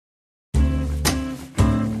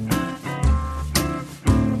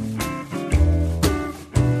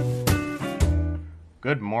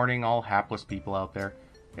Good morning, all hapless people out there.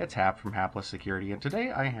 It's Hap from Hapless Security, and today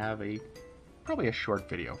I have probably a short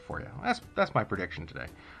video for you. That's my prediction today.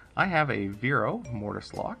 I have a Viro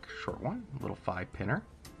Mortise lock, short one, a little 5-pinner.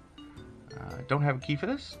 Don't have a key for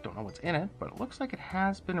this, don't know what's in it, but it looks like it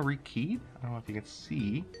has been rekeyed. I don't know if you can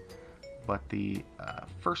see, but the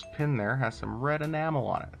first pin there has some red enamel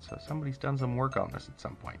on it, so somebody's done some work on this at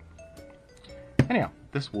some point. Anyhow,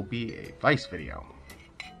 this will be a vice video.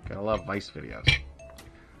 Gotta love vice videos.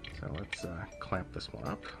 So let's clamp this one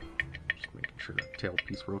up, just making sure that tail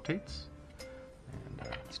piece rotates. And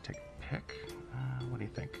let's take a pick. What do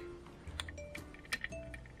you think?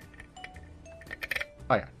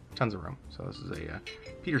 Oh yeah, tons of room. So this is a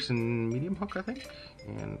Peterson medium hook, I think,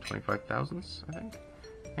 and 25 thousandths, I think.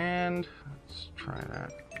 And let's try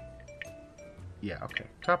that. Yeah, okay.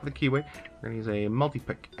 Top of the keyway, we're going to use a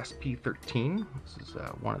multi-pick SP13. This is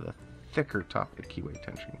one of the thicker top of the keyway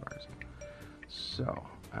tensioning bars. So,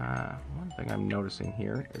 one thing I'm noticing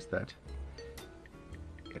here is that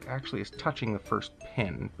it actually is touching the first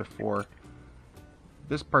pin before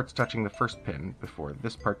this part's touching the first pin before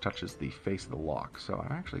this part touches the face of the lock. So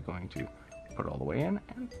I'm actually going to put it all the way in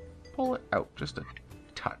and pull it out just a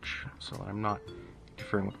touch so that I'm not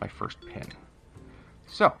interfering with my first pin.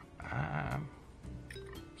 So,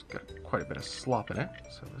 it's got quite a bit of slop in it,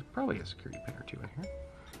 so there's probably a security pin or two in here.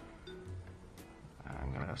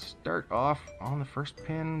 I'm going to start off on the first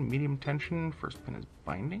pin, medium tension. First pin is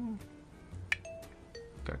binding.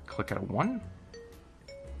 Got to click out a 1.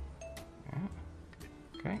 Yeah.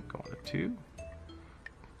 Okay, go on to 2.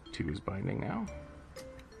 2 is binding now.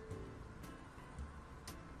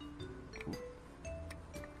 Ooh.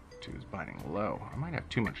 2 is binding low. I might have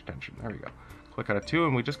too much tension. There we go. Click out a 2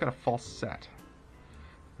 and we just got a false set.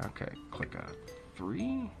 Okay, click out a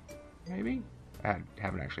 3, maybe? I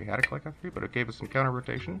haven't actually had a click on 3, but it gave us some counter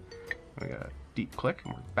rotation. We got a deep click,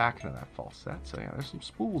 and we're back into that false set. So yeah, there's some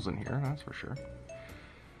spools in here, that's for sure.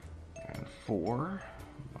 And 4,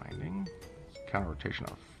 binding, counter rotation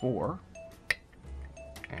on 4,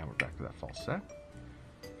 and we're back to that false set.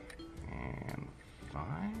 And 5,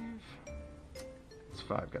 it's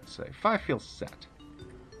 5, got to say. 5 feels set.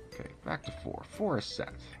 Okay, back to 4. 4 is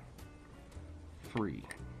set. 3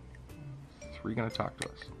 gonna talk to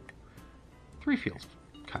us. 3 feels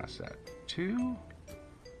kind of set. 2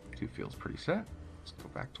 feels pretty set. Let's go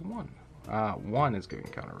back to 1. 1 is giving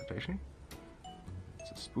counter rotation.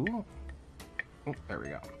 It's a spool. Oh, there we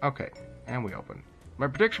go. Okay, and we open. My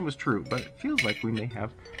prediction was true, but it feels like we may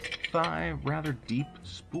have 5 rather deep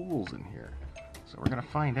spools in here. So we're gonna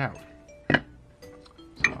find out.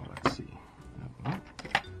 So let's see.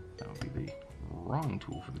 That would be the wrong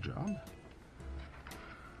tool for the job.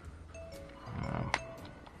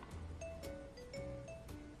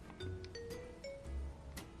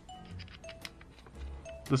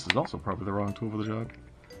 This is also probably the wrong tool for the job.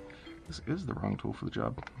 This is the wrong tool for the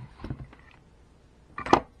job.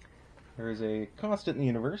 There is a constant in the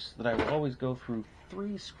universe that I will always go through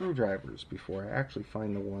 3 screwdrivers before I actually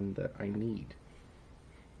find the one that I need.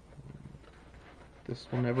 This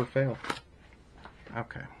will never fail.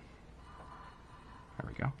 Okay. There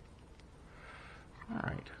we go.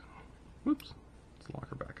 Alright. Whoops. Let's lock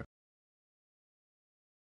her back up.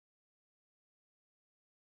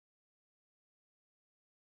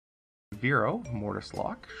 Viro Mortise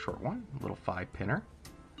lock, short one, little 5-pinner.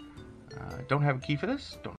 Don't have a key for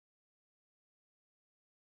this. Don't.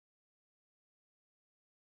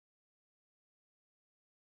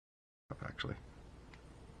 Actually.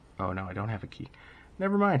 Oh no, I don't have a key.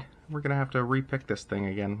 Never mind. We're gonna have to repick this thing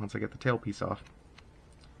again once I get the tailpiece off.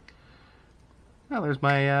 Well, there's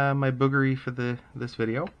my my boogery for this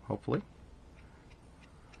video. Hopefully,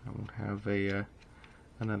 I won't have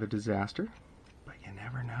another disaster. But you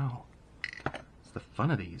never know. The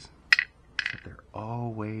fun of these is that they're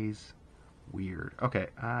always weird. Okay,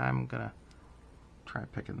 I'm gonna try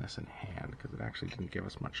picking this in hand because it actually didn't give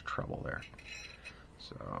us much trouble there.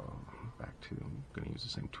 So back to, I'm gonna use the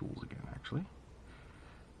same tools again actually.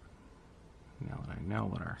 Now that I know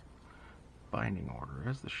what our binding order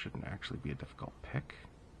is, this shouldn't actually be a difficult pick.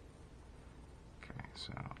 Okay,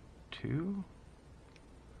 so 2,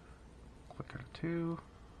 click out a 2,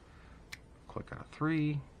 click out a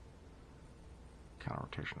 3, counter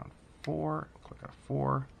rotation on 4, click out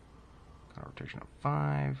 4, counter rotation on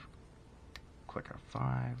 5, click out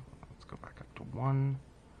 5, let's go back up to 1.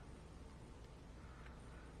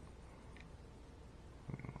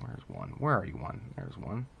 Where's 1? Where are you, 1? There's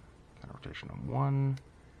 1. Counter rotation on 1.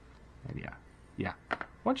 And yeah.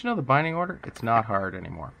 Once you know the binding order, it's not hard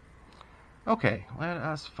anymore. Okay, let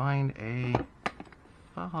us find a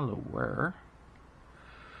follower.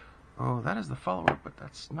 Oh, that is the follower, but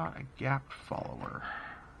that's not a gapped follower.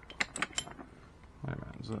 Wait a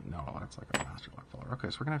minute, is it? No, that's like a master lock follower. Okay,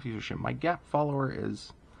 so we're going to have to use a shim. My gap follower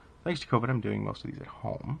is, thanks to COVID, I'm doing most of these at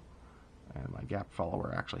home. And my gap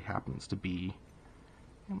follower actually happens to be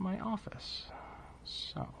in my office.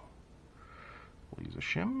 So, we'll use a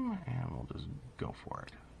shim, and we'll just go for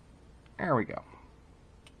it. There we go.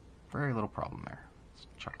 Very little problem there. Let's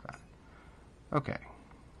chuck that. Okay.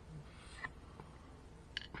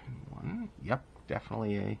 Pin 1. Yep,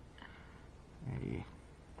 definitely a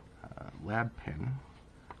lab pin.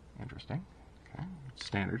 Interesting. Okay.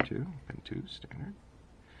 Standard 2. Pin 2, standard.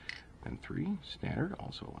 Pin 3, standard.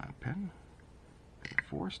 Also a lab pin. Pin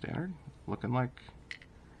 4, standard. Looking like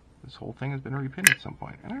this whole thing has been repinned at some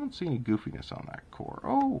point. And I don't see any goofiness on that core.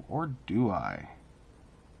 Oh, or do I?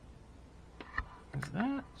 Is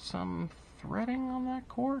that some threading on that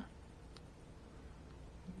core?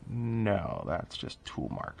 No, that's just tool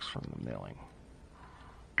marks from the milling.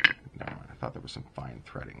 No, I thought there was some fine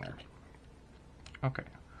threading there. Okay,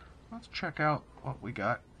 let's check out what we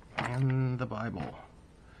got in the Bible.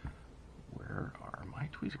 Where are my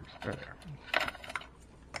tweezers? There they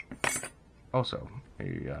are. Also,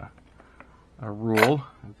 a rule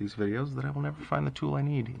of these videos that I will never find the tool I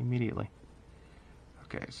need immediately.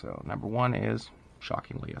 Okay, so number 1 is,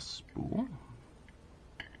 shockingly, a spool.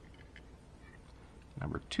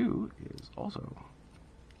 Number 2 is also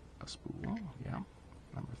a spool, yeah.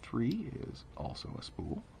 Number 3 is also a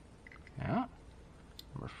spool, yeah.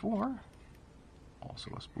 Number 4,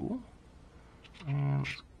 also a spool. And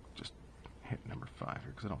let's just hit number 5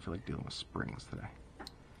 here because I don't feel like dealing with springs today.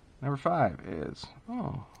 Number 5 is,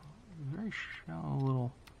 oh, a very shallow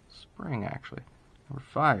little spring actually. Number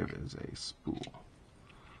 5 is a spool.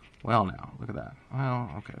 Well now, look at that.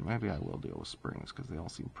 Well, okay, maybe I will deal with springs because they all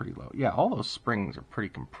seem pretty low. Yeah, all those springs are pretty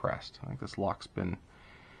compressed. I think this lock's been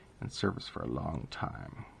in service for a long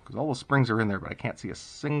time. Because all those springs are in there, but I can't see a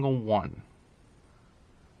single one.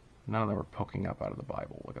 None of them are poking up out of the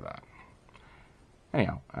Bible. Look at that.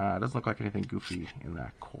 Anyhow, it doesn't look like anything goofy in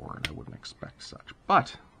that core, and I wouldn't expect such.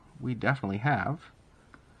 But we definitely have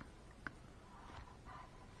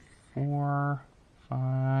 4,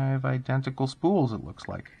 5 identical spools, it looks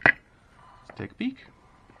like. Let's take a peek.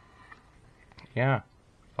 Yeah,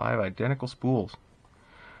 5 identical spools.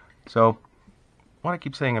 So, what I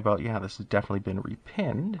keep saying about, yeah, this has definitely been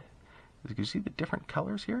repinned, is you can see the different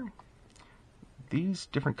colors here. These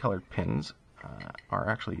different colored pins are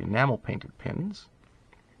actually enamel painted pins.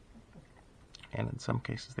 And in some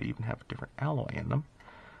cases they even have a different alloy in them.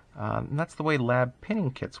 And that's the way lab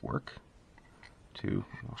pinning kits work.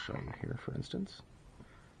 I'll show you here for instance,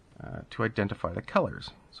 to identify the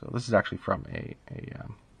colors. So this is actually from a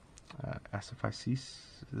SFIC.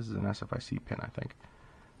 This is an SFIC pin, I think.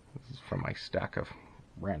 This is from my stack of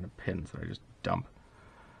random pins that I just dump.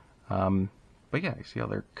 But yeah, you see how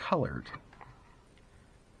they're colored.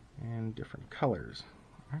 And different colors.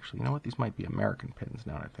 Actually, you know what? These might be American pins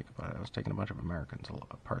now that I think about it. I was taking a bunch of Americans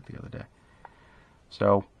apart the other day.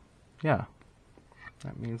 So, yeah.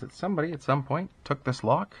 That means that somebody at some point took this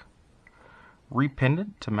lock, repinned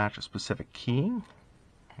it to match a specific keying,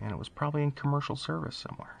 and it was probably in commercial service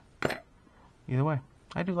somewhere. Either way,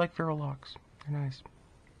 I do like Viro locks. They're nice.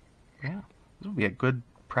 Yeah, this would be a good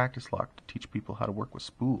practice lock to teach people how to work with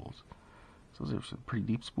spools. Those are some pretty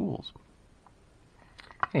deep spools.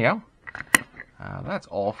 Anyhow, that's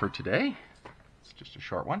all for today. It's just a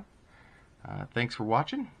short one. Thanks for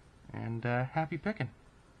watching, and happy picking.